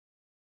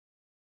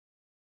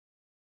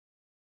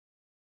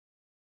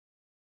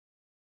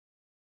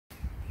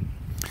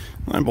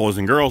Hi, boys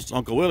and girls,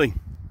 Uncle Willie.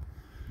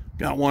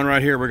 Got one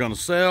right here we're going to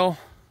sell.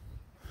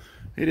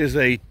 It is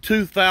a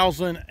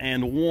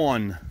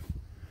 2001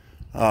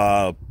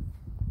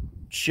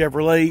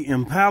 Chevrolet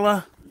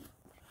Impala.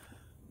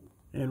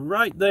 And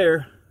right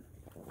there,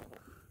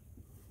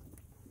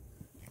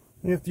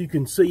 if you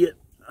can see it,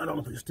 I don't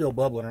know if it's still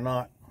bubbling or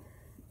not,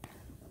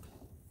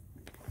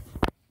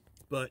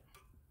 but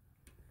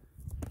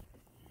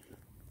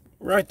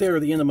right there where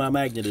the end of my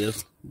magnet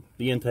is,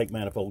 the intake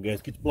manifold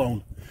gasket's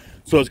blown.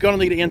 So it's going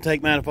to need an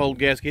intake manifold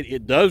gasket.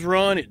 It does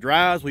run, it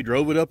drives. We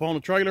drove it up on a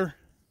trailer.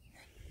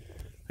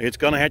 It's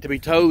going to have to be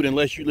towed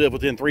unless you live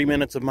within 3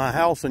 minutes of my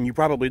house, and you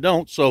probably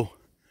don't. So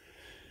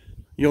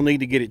you'll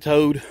need to get it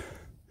towed,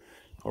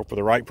 or for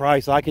the right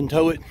price, I can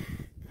tow it.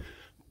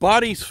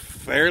 Body's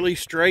fairly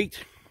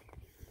straight.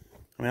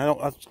 I mean,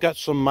 I've got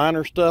some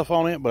minor stuff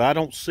on it, but I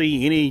don't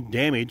see any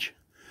damage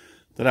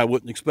that I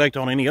wouldn't expect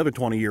on any other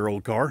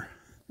 20-year-old car.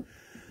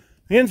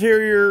 The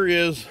interior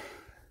is,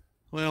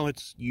 well,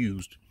 it's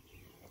used.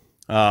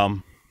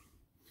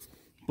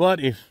 But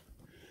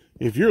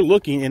if you're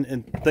looking,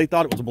 and they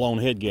thought it was a blown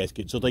head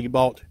gasket, so they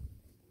bought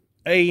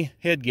a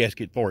head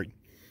gasket for it.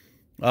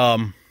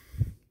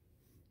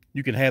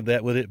 You can have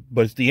that with it,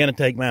 but it's the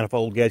intake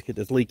manifold gasket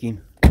that's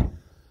leaking.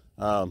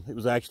 It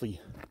was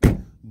actually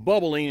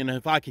bubbling, and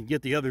if I can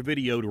get the other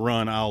video to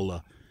run,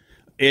 I'll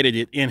edit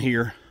it in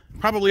here.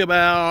 Probably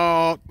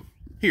about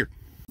here.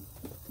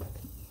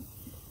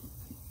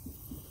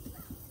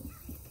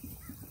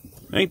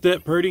 Ain't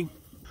that pretty?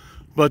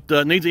 But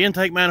needs an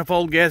intake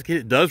manifold gasket.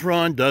 It does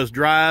run, does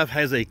drive,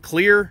 has a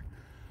clear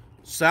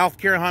South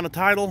Carolina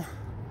title.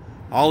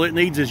 All it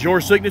needs is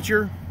your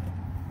signature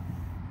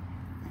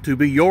to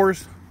be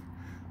yours.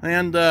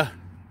 And I'm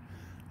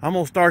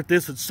gonna start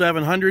this at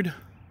 700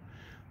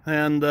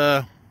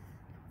 and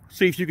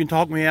see if you can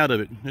talk me out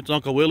of it. It's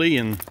Uncle Willie,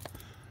 and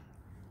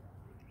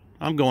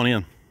I'm going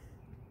in.